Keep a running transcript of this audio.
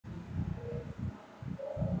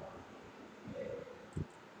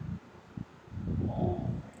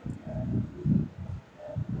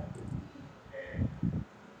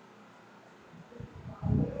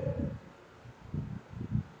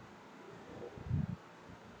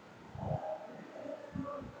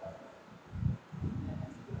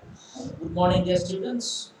Good morning, dear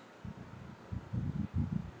students.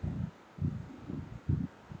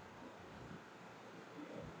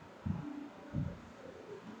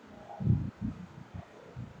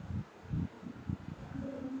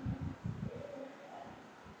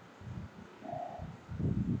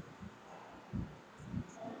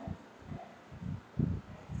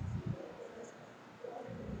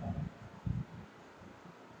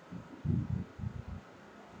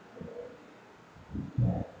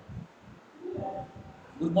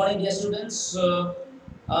 Good morning, dear students. Uh,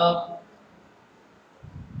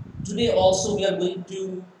 Today also we are going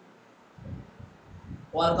to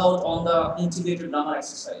work out on the integrated grammar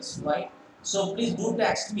exercise, right? So please do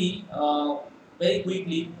text me very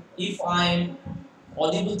quickly if I'm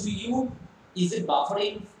audible to you. Is it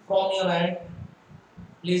buffering from your end?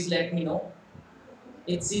 Please let me know.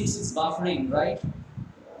 It seems it's buffering, right?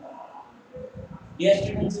 Dear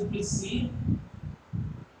students, you please see.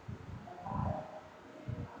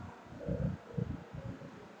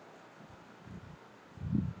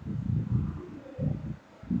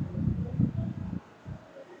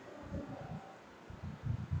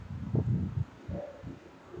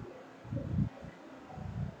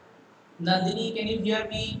 Nandini, can you hear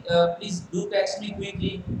me? Please do text me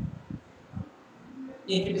quickly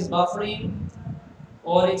if it is buffering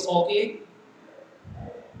or it's okay.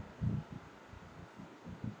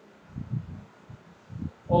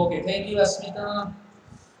 Okay, thank you, Asmita.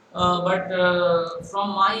 But from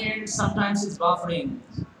my end, sometimes it's buffering.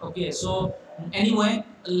 Okay, so anyway,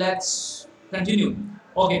 let's continue.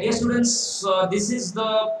 Okay, dear students, this is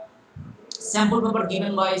the sample paper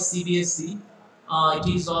given by CBSE. It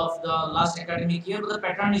is of the last academic year, but the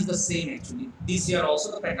pattern is the same actually. This year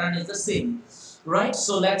also the pattern is the same, right?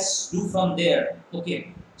 So let's do from there.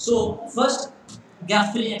 Okay. So first,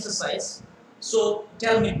 gap filling exercise. So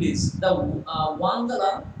tell me please, the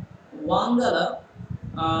Wangala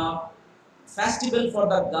uh, festival for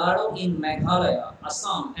the Garo in Meghalaya,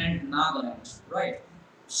 Assam, and Nagaland, right?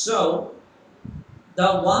 So the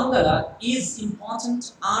Wangala is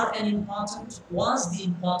important, are an important, was the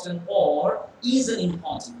important, or is an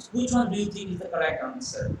important. Which one do you think is the correct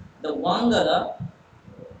answer? The Wangala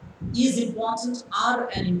is important, are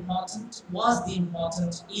an important, was the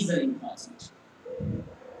important, is an important.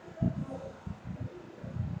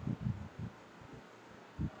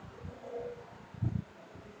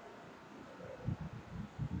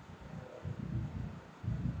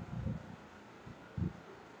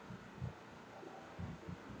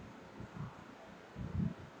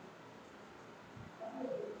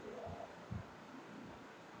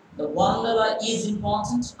 The Wangala is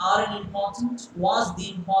important, are an important, was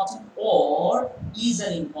the important, or is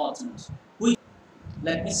an important. Which,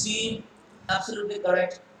 let me see. Absolutely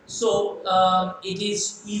correct. So it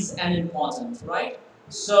is an important, right?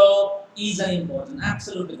 So is an important.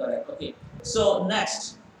 Absolutely correct. Okay. So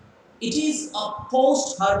next, it is a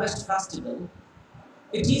post-harvest festival.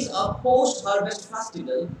 It is a post-harvest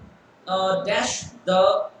festival. Dash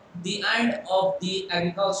the end of the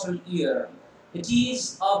agricultural year. It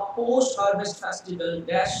is a post-harvest festival.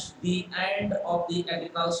 Dash the end of the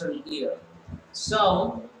agricultural year.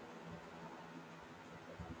 So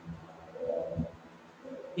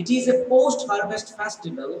it is a post-harvest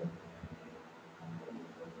festival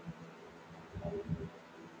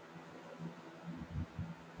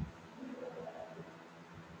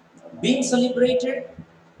being celebrated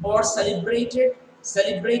or celebrated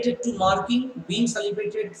to marking, being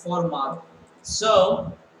celebrated for mark.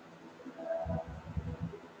 So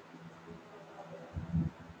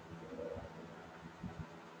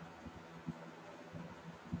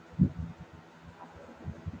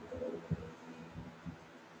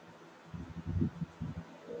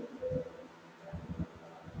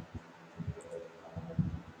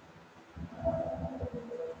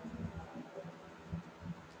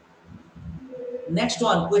next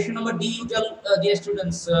one, question number D, you tell dear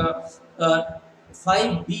students,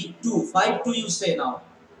 5B2, 5-2 you say now.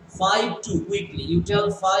 5-2 quickly, you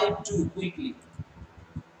tell 5-2 quickly.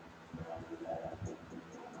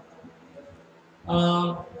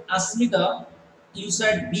 Asmita, you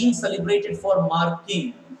said being celebrated for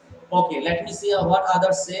marking. Okay, let me see what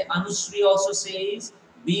others say. Anushree also says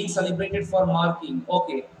being celebrated for marking.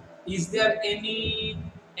 Okay, is there any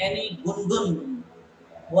Gungun?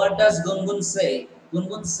 What does Gungun say?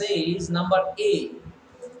 Gungun says number A.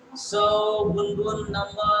 So Gungun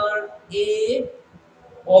number A.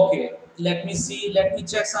 Okay, let me see. Let me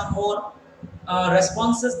check some more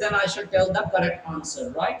responses. Then I should tell the correct answer,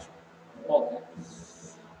 right? Okay.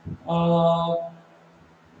 Uh,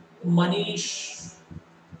 Manish,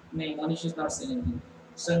 no, Manish is not saying anything.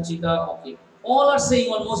 Sanchita, okay. All are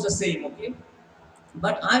saying almost the same, okay?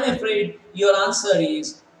 But I'm afraid your answer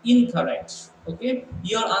is incorrect. Okay,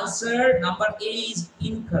 your answer number A is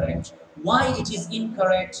incorrect. Why it is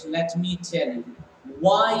incorrect? Let me tell you.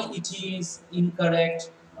 Why it is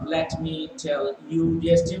incorrect? Let me tell you,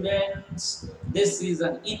 dear students. This is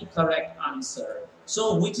an incorrect answer.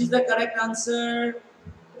 So, which is the correct answer?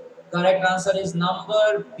 Correct answer is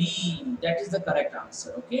number B. That is the correct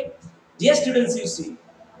answer. Okay, dear students, you see,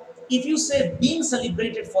 if you say being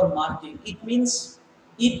celebrated for marking, it means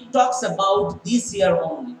it talks about this year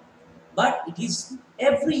only, but it is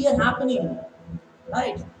every year happening,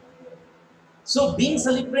 right? So being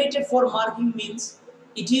celebrated for marking means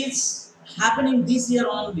it is happening this year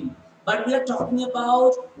only, but we are talking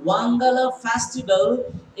about Wangala festival,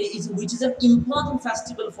 which is an important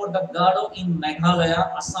festival for the Gado in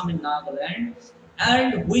Meghalaya, Assam, in Nagaland,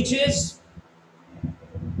 and which is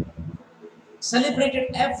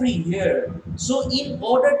celebrated every year. So, in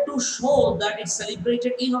order to show that it's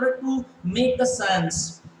celebrated, in order to make the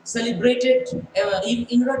sense celebrated,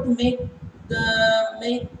 in order to make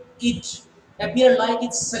it appear like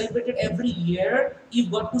it's celebrated every year,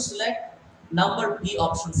 you've got to select number B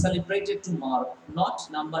option, celebrated to mark, not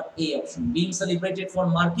number A option. Being celebrated for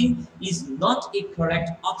marking is not a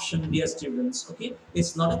correct option, dear students. Okay,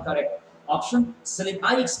 it's not a correct option.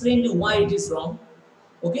 I explained you why it is wrong.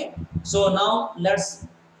 Okay, so now let's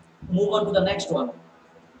move on to the next one.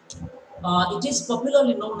 It is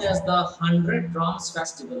popularly known as the 100 Drums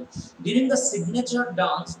Festival. During the signature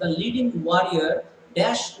dance, the leading warrior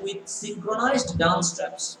dashed with synchronized dance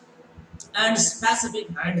steps and specific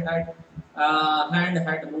hand-hand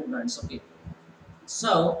movements. Okay,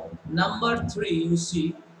 so number three, you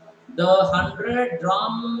see the 100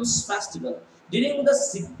 Drums Festival. During the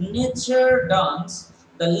signature dance,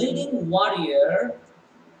 the leading warrior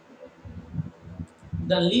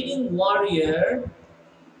the leading warrior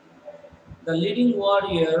the leading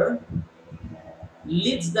warrior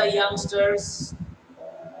leads the youngsters,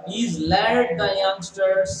 is led the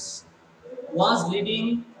youngsters, was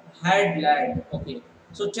leading, had led. Okay,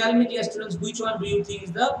 so tell me, dear students, which one do you think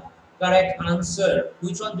is the correct answer?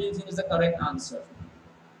 Which one do you think is the correct answer?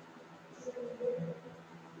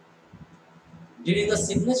 During the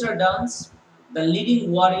signature dance, the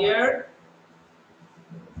leading warrior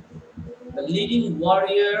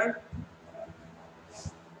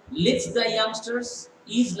leads the youngsters,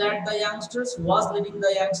 is led the youngsters, was leading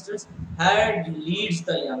the youngsters, had leads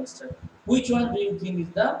the youngster. Which one do you think is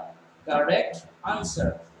the correct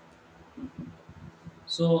answer?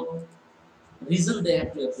 So, reason they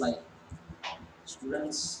have to apply.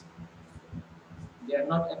 Students, they are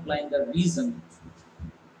not applying the reason.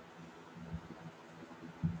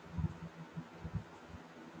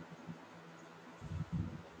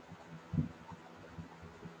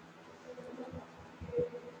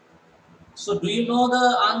 So, do you know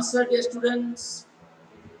the answer, dear students?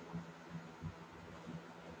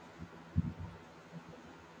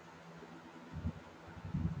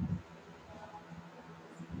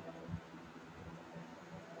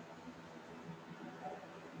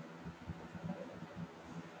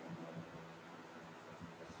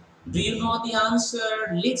 Do you know the answer?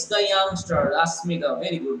 Leads the youngster. Asmita,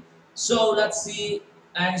 very good. So let's see,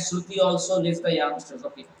 and Shruti also leads the youngsters.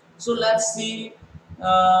 Okay. So let's see.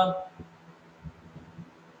 Uh,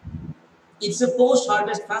 It's a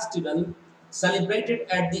post-harvest festival celebrated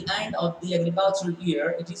at the end of the agricultural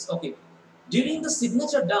year. It is okay. During the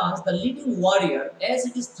signature dance, the leading warrior, as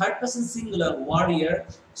it is third person singular warrior,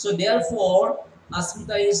 so therefore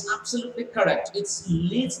Asmita is absolutely correct. It's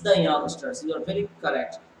leads the youngsters. You are very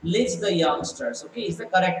correct. Leads the youngsters. Okay, is the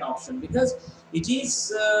correct option because it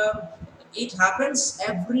is. It happens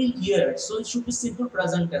every year, so it should be simple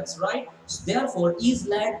present tense, right? So therefore, is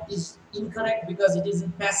led is incorrect because it is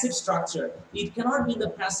in passive structure. It cannot be in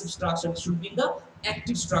the passive structure, it should be in the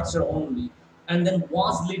active structure only. And then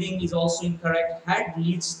was leading is also incorrect, had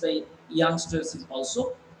leads the youngsters is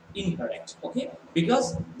also incorrect. Okay,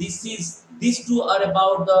 because these two are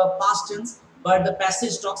about the past tense, but the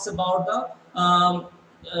passage talks about the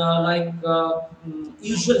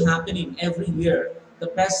usual happening every year. The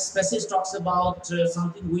passage talks about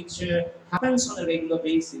something which happens on a regular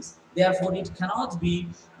basis. Therefore, it cannot be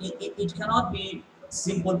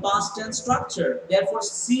simple past tense structure. Therefore,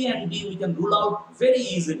 C and D we can rule out very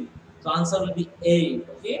easily. So answer will be A.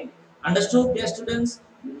 Okay, understood, dear students?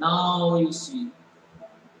 Now you see.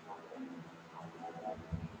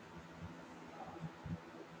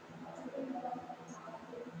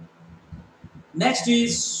 Next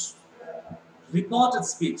is reported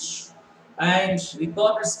speech, and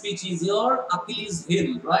reported speech is your Achilles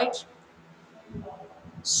heel, right?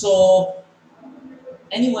 So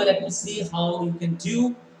Anyway, let me see how you can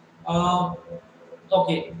do. Uh,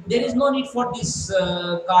 okay, there is no need for this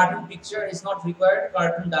cartoon picture. It's not required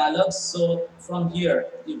cartoon dialogues. So from here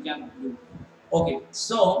you can do. Okay,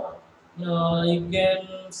 so you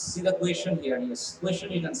can see the question here. Yes,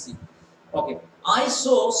 question you can see. Okay, I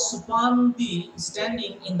saw Supandi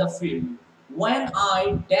standing in the field when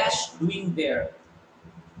I dash doing there.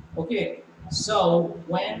 Okay, so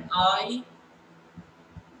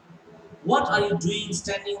what are you doing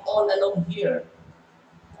standing all alone here?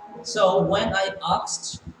 So when I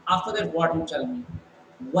asked, after that, what you tell me?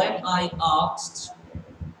 When I asked,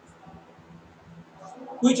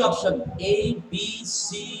 which option? A, B,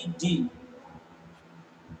 C, D.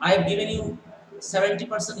 I have given you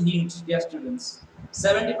 70% hint, dear students.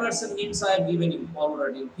 70% hints I have given you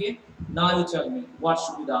already. Okay. Now you tell me what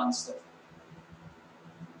should be the answer.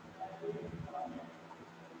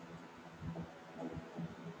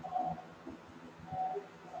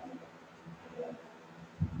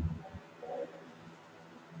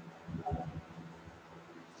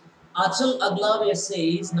 Achal Aglavya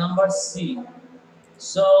says number C.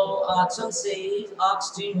 So Achal says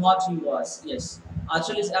asked him what he was. Yes,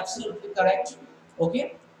 Achal is absolutely correct.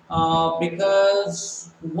 Okay,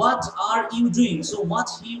 because what are you doing? So what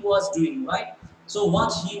he was doing, right? So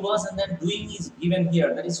what he was and then doing is given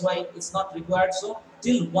here. That is why it's not required. So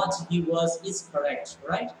till what he was is correct,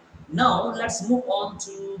 right? Now let's move on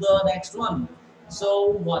to the next one. So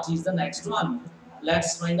what is the next one?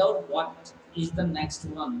 Let's find out what is the next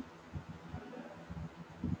one.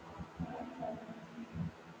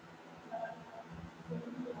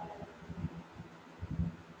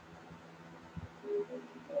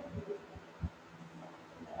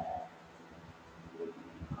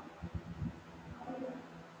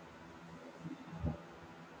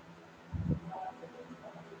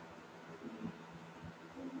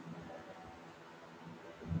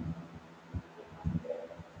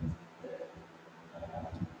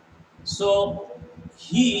 So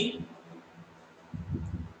he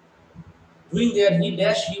doing there, he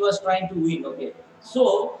dash, he was trying to win. Okay,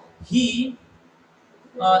 so he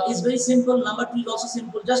is very simple. Number two is also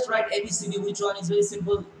simple. Just write ABCD. Which one is very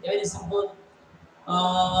simple? Very simple.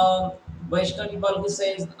 Vaishnavi Balgi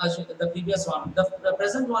says the previous one. The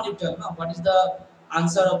present one you tell. Now, what is the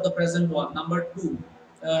answer of the present one? Number two.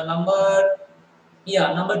 Number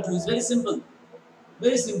Yeah, number two is very simple.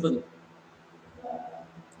 Very simple.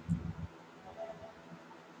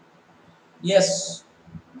 Yes,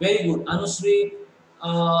 very good. And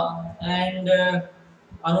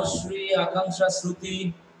Anushree, Akanksha,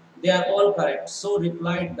 Shruti, they are all correct. So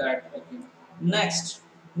replied that. Okay. Next,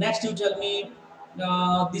 next you tell me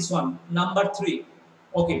this one, number three.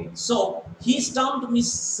 Okay, so he stumped me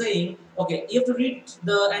saying, okay, you have to read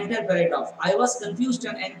the entire paragraph. I was confused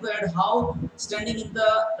and inquired how standing in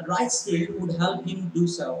the rice field would help him do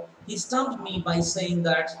so. He stumped me by saying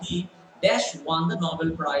that he dash won the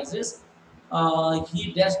Nobel prizes.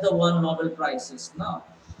 He dash the one Nobel prizes. No,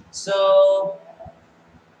 so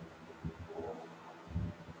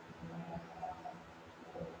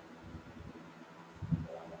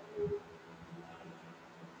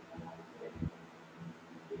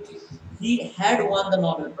he had won the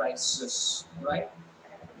Nobel prizes, right?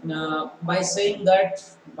 By saying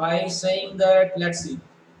that, let's see.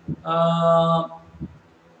 Uh,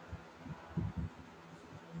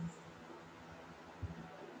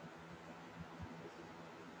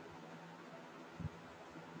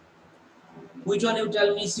 which one you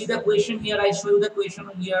tell me? See the question here. I show you the question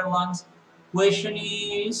here once. Question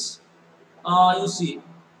is, you see,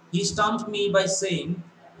 he stumped me by saying,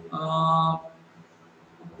 uh,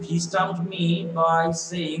 he stumped me by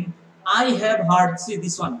saying, I have heard. See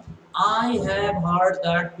this one. I have heard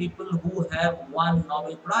that people who have won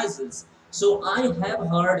Nobel prizes. So I have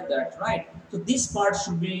heard that, right? So this part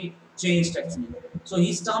should be changed actually. So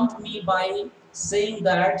he stumped me by saying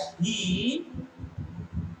that he,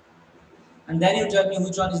 and then you tell me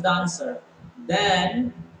which one is the answer.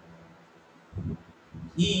 Then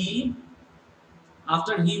he,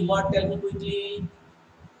 after he what? Tell me quickly.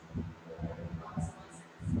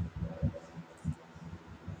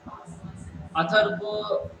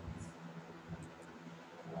 Atharva,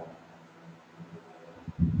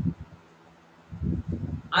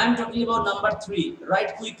 I am talking about number three.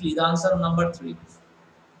 Write quickly the answer of number three.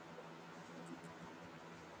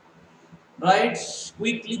 Write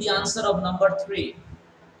quickly the answer of number three.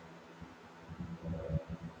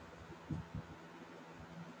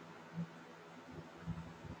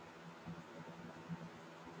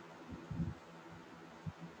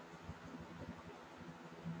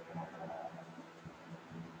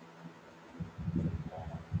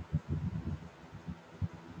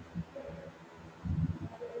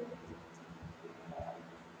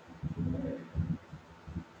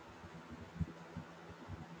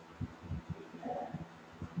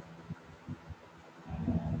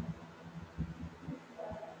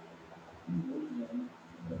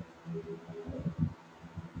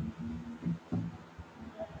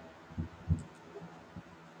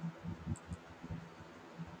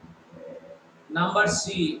 Number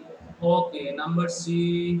C. Okay, number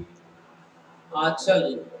C.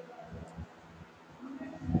 Achal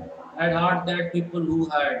had heard that people who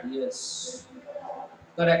had, yes,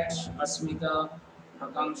 correct. Asmita,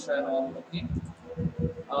 Akanksha, and all. Okay.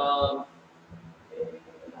 Uh,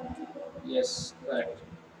 Yes, correct.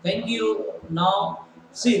 Thank you. Now,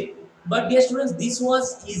 see, but dear students, this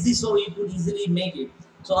was easy, so you could easily make it.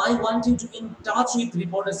 So I want you to in touch with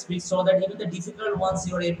reporter speech so that even the difficult ones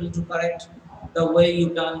you are able to correct the way you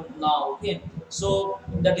done now. Okay. So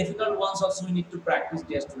the difficult ones also we need to practice,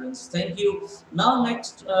 dear students. Thank you. Now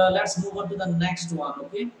next, let's move on to the next one.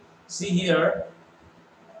 Okay. See here.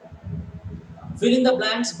 Fill in the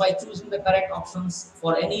blanks by choosing the correct options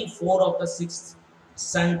for any four of the six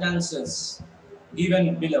sentences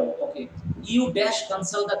given below. Okay. You dash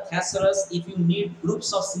consult the thesaurus if you need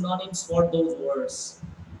groups of synonyms for those words.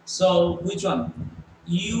 So which one?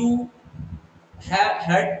 You have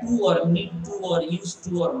had to or need to or used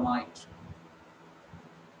to or might.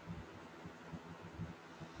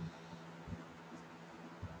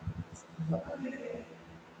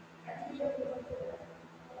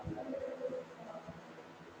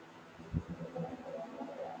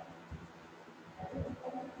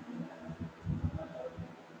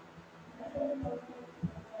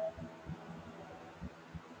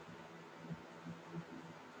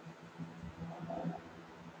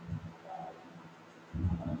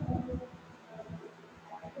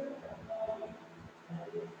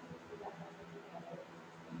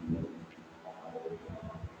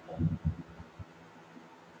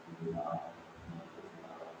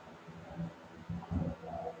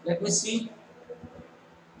 Let me see.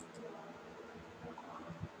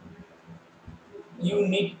 You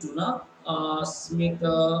need to na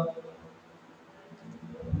Smita,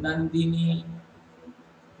 Nandini,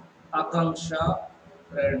 Akanksha,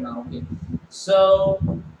 Prerna. Okay. So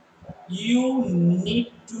you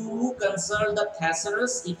need to consult the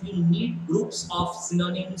thesaurus if you need groups of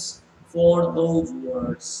synonyms for those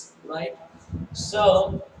words, right?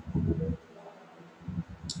 So,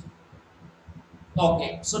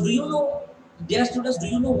 okay. So, do you know, dear students, do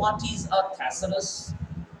you know what is a thesaurus?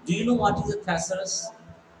 Do you know what is a thesaurus?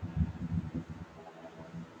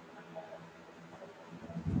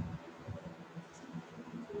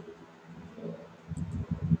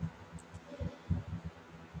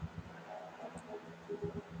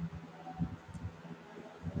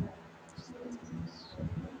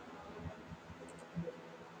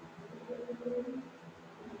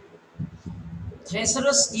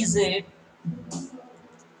 Thesaurus is a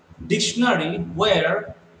dictionary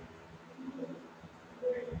where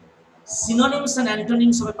synonyms and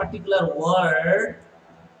antonyms of a particular word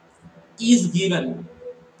is given.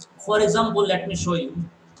 For example, let me show you.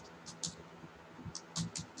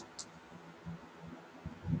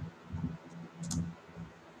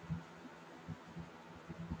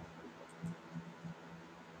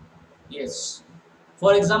 Yes.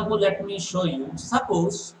 For example, let me show you.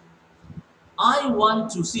 Suppose I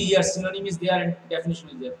want to see here synonym is there and definition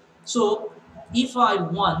is there. So if I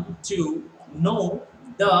want to know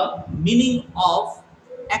the meaning of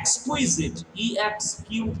exquisite,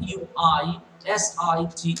 EXQUISITE,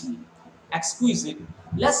 exquisite,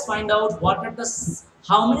 let's find out what are the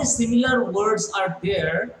how many similar words are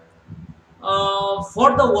there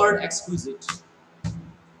for the word exquisite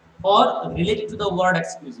or related to the word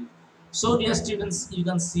exquisite. So dear students, you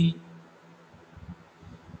can see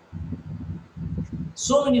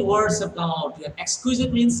so many words have come out here.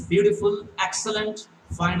 Exquisite means beautiful, excellent,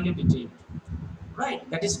 finely detailed. Right?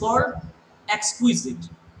 That is called exquisite.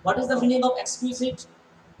 What is the meaning of exquisite?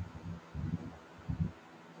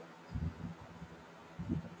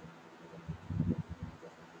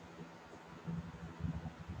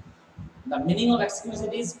 The meaning of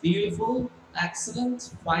exquisite is beautiful,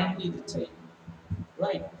 excellent, finely detailed.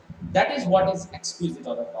 Right? That is what is exquisite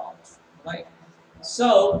all about. Right?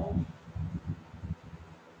 So,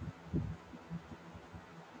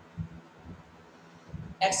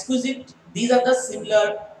 exquisite, these are the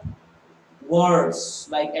similar words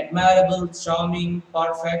like admirable, charming,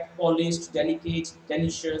 perfect, polished, delicate,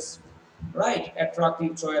 delicious, right?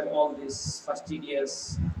 Attractive, joy, all this,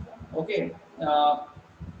 fastidious. Okay.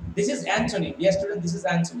 This is Anthony. Dear student, this is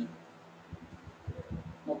Anthony.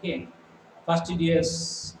 Okay.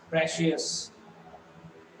 Fastidious, precious,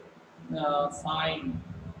 fine,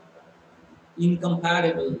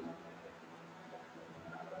 incomparable.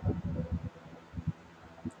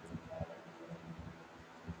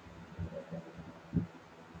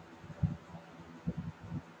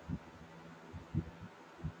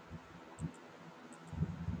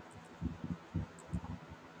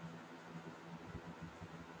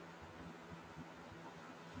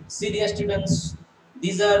 See, dear students,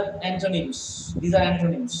 these are antonyms. These are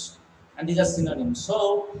antonyms, and these are synonyms.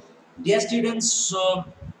 So, dear students,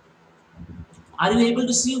 are you able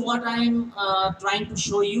to see what I am trying to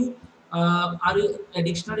show you? Are you a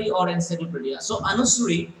dictionary or encyclopedia? So, uh,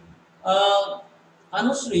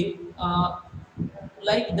 Anusri,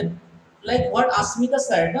 like the like what Asmita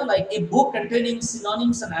said, no? Like a book containing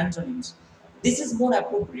synonyms and antonyms. This is more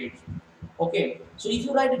appropriate. Okay, so if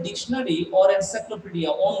you write a dictionary or encyclopedia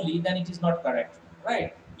only, then it is not correct,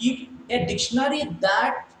 right? If a dictionary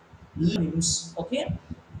that names, okay,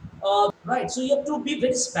 right. So you have to be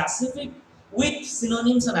very specific with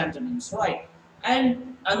synonyms and antonyms, right?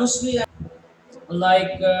 And honestly,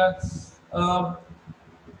 like uh,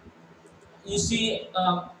 you see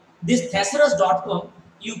this thesaurus.com,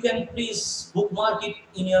 you can please bookmark it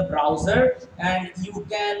in your browser and you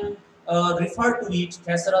can refer to it,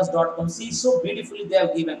 thesaurus.com. See, so beautifully they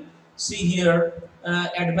have given. See here,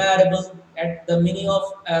 admirable, at the meaning of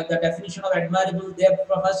the definition of admirable, they have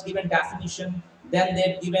first given definition, then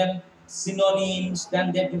they've given synonyms,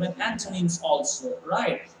 then they've given antonyms also,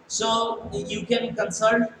 right? So you can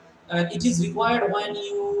consult, it is required when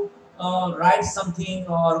you write something,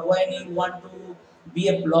 or when you want to be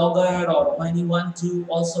a blogger, or when you want to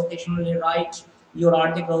also occasionally write your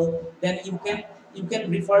article, then you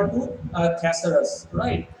can refer to thesaurus,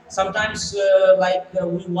 right? Sometimes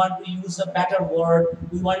we want to use a better word,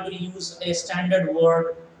 we want to use a standard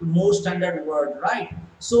word, more standard word, right?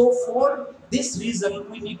 So for this reason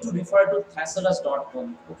we need to refer to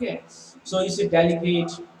thesaurus.com. Okay, so you say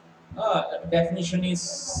delicate, definition is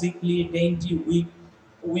sickly, dainty,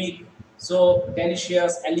 weak. So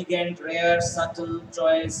delicious, elegant, rare, subtle,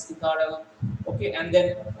 choice, ethereal. Okay, and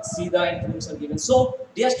then see the antonyms are given. So,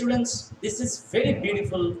 dear students, this is very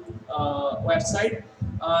beautiful website.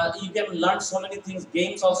 You can learn so many things.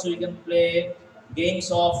 Games also you can play.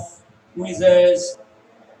 Games of quizzes,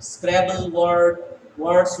 Scrabble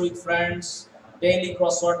words with friends, daily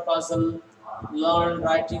crossword puzzle, learn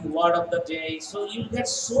writing word of the day. So you'll get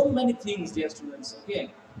so many things, dear students.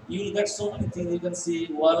 Okay, you'll get so many things. You can see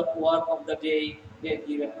work of the day they're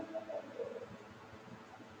given.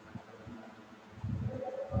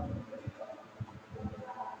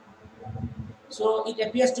 So it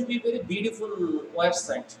appears to be a very beautiful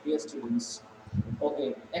website, dear students.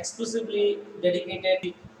 Okay, exclusively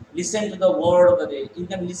dedicated. Listen to the word of the day. You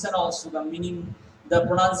can listen also the meaning, the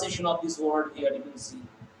pronunciation of this word here. You can see.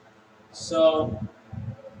 So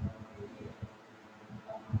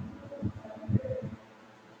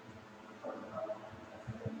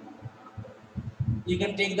you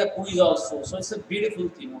can take the quiz also. So it's a beautiful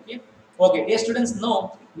thing. Okay. Okay, dear students.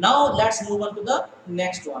 Now let's move on to the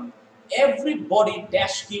next one. Everybody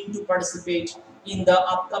dash keen to participate in the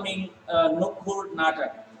upcoming Nukhur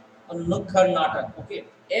Natak. Nukhar Natak. Okay.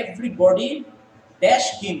 Everybody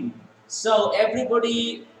dash keen. So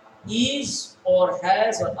everybody is or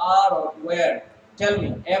has or are or where. Tell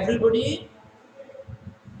me. Everybody.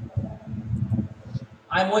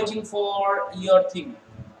 I'm waiting for your thing.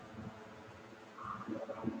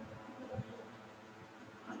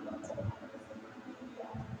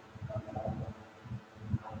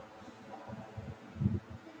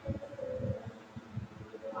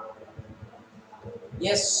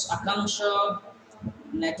 Yes, Akanksha,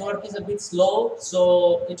 network is a bit slow,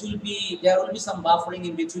 so there will be some buffering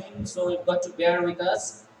in between. So you've got to bear with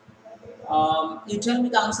us. You tell me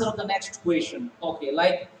the answer of the next question. Okay,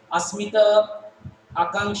 like Asmita,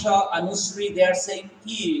 Akanksha, Anusri, they are saying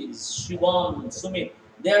is. Shivam, Sumit,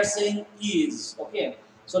 they are saying is. Okay,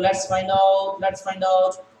 so let's find out. Let's find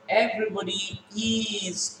out. Everybody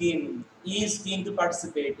is keen to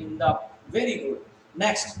participate in the very good.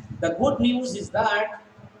 Next, the good news is that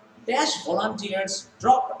dash volunteers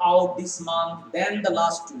dropped out this month than the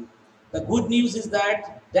last two. The good news is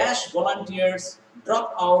that dash volunteers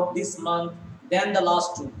dropped out this month than the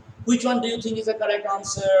last two. Which one do you think is the correct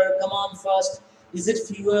answer? Come on first. Is it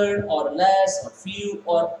fewer or less or few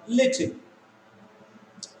or little?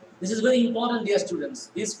 This is very important, dear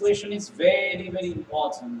students. This question is very, very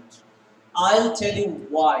important. I'll tell you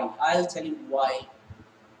why. I'll tell you why.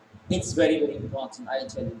 It's very, very important. I'll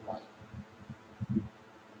tell you why.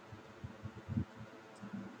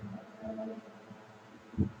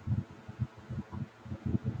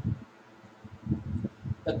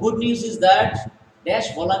 The good news is that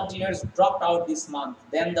dash volunteers dropped out this month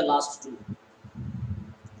than the last two.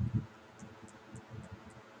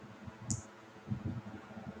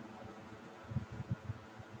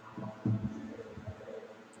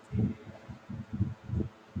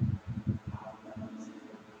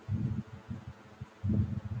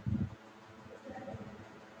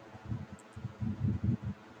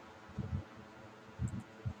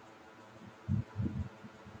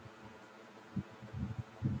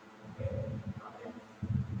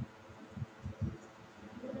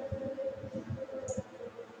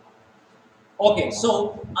 Okay,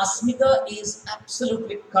 so Asmita is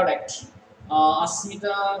absolutely correct.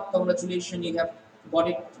 Asmita, congratulations, you have got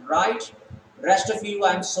it right. Rest of you,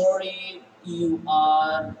 I'm sorry, you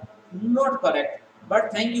are not correct.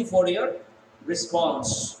 But thank you for your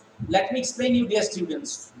response. Let me explain you, dear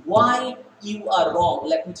students, why you are wrong.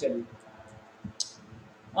 Let me tell you.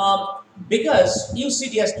 Because you see,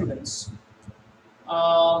 dear students,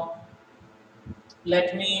 uh,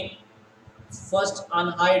 let me first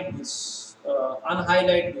unhide this,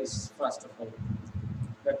 unhighlight this first of all.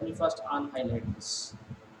 Let me first unhighlight this.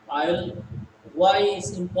 I'll why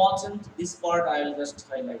is important. This part I'll just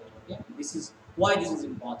highlight. Okay, this is why this is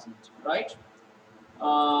important, right?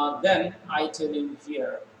 Then I tell you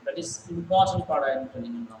here. That is important part I am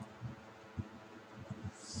telling you now.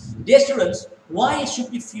 Dear students, why it should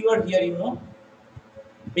be fewer here? You know,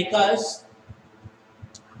 because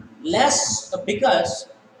less because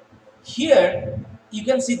here you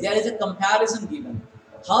can see there is a comparison given.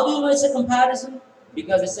 How do you know it's a comparison?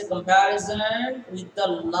 Because it's a comparison with the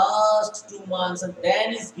last 2 months and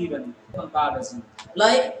then is given comparison.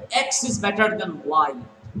 Like X is better than Y.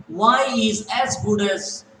 Y is as good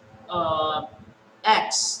as uh,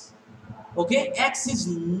 X. Okay, X is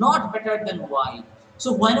not better than Y.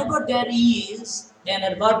 So whenever there is an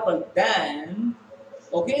adverbial then,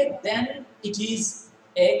 okay, then it is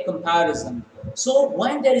a comparison. So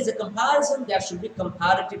when there is a comparison, there should be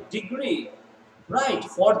comparative degree, right?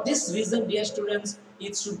 For this reason, dear students,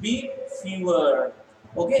 it should be fewer.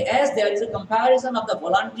 Okay, as there is a comparison of the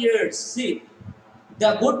volunteers. See,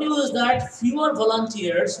 the good news is that fewer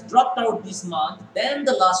volunteers dropped out this month than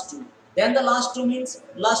the last two. Then the last two means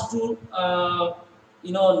last two,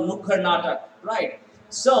 Nukkar Natak, right?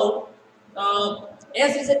 So,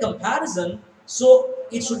 as is a comparison, so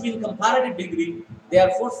it should be in comparative degree.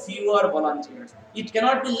 Therefore, fewer volunteers. It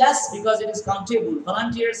cannot be less because it is countable.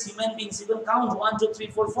 Volunteers, human beings, even count 1, 2, 3,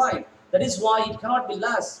 4, 5. That is why it cannot be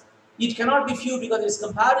less. It cannot be few because it's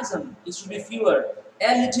comparison. It should be fewer.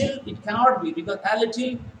 A little, it cannot be because a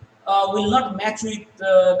little will not match with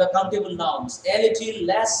the countable nouns. A little,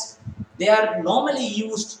 less, they are normally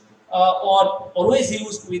used or always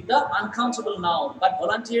used with the uncountable noun. But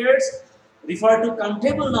volunteers refer to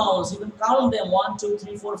countable nouns. You can count them 1, 2,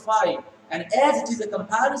 3, 4, 5. And as it is a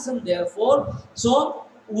comparison, therefore, so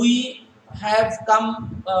we have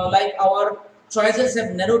come like our choices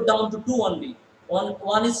have narrowed down to two only.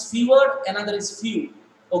 One is fewer, another is few.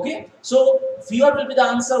 Okay, so fewer will be the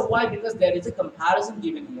answer. Why? Because there is a comparison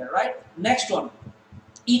given here, right? Next one.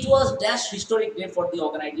 It was dash historic day for the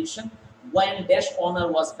organization when dash honor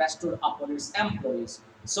was bestowed upon its employees.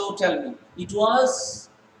 So tell me, it was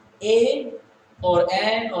a or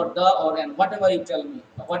an or the or an, whatever you tell me,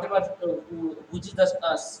 whatever which is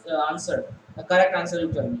the answer, the correct answer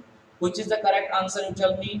you tell me. Which is the correct answer you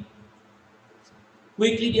tell me?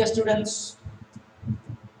 Quickly, dear students.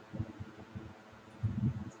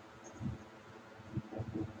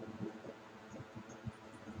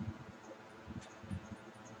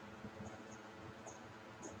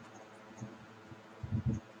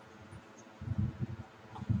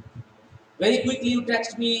 Very quickly you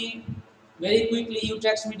text me. Very quickly you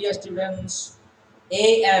text me, dear students.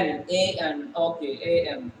 A N. Okay, A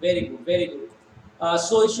N. Very good, very good.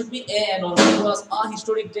 So it should be A N honor. It was a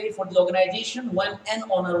historic day for the organization when an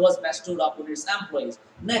honor was bestowed upon its employees.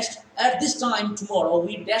 Next, at this time tomorrow,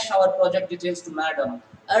 we dash our project details to madam.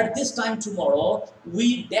 At this time tomorrow,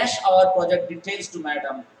 we dash our project details to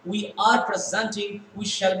madam. We are presenting, we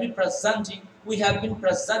shall be presenting, we have been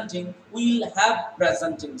presenting, we will have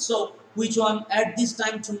presenting. So, which one? At this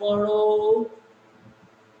time tomorrow,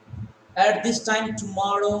 at this time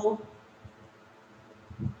tomorrow.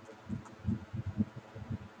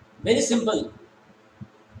 Very simple.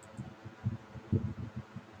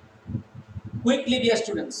 Quickly, dear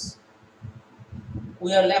students.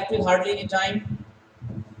 We are left with hardly any time.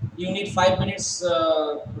 You need 5 minutes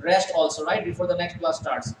rest also, right, before the next class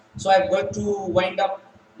starts. So I'm going to wind up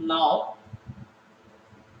now.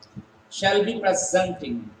 Shall be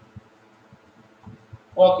presenting.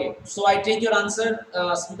 Okay, so I take your answer,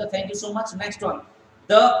 Smita. Thank you so much. Next one.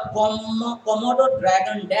 The Komodo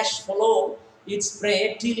dragon dash follow its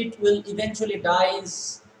prey till it will eventually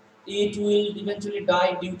dies. It will eventually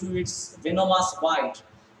die due to its venomous bite.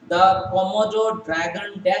 The Komodo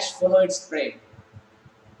dragon dash follow its prey.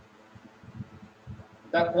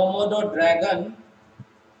 The Komodo dragon.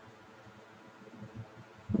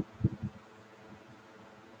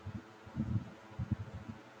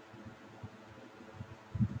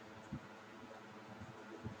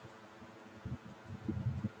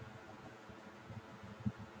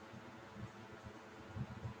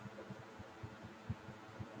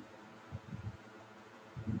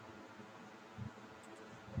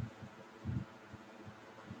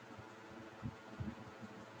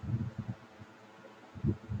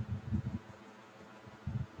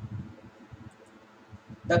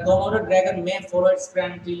 The Komodo dragon may follow its prey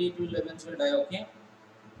until it will eventually die. Okay.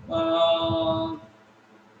 Uh,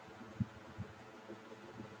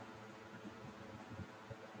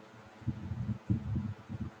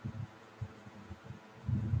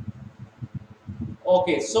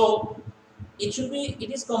 okay. So it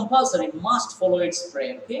is compulsory. Must follow its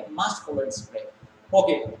prey. Okay. Must follow its prey.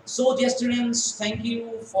 Okay. So, dear students, thank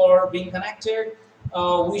you for being connected.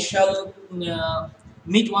 We shall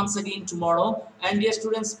meet once again tomorrow. And dear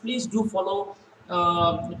students, please do follow.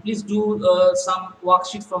 Please do some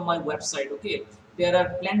worksheet from my website. Okay. There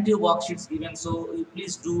are plenty of worksheets given. So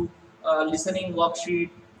please do listening worksheet.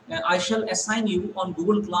 I shall assign you on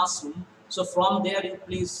Google Classroom. So from there, you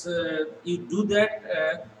please you do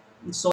that. So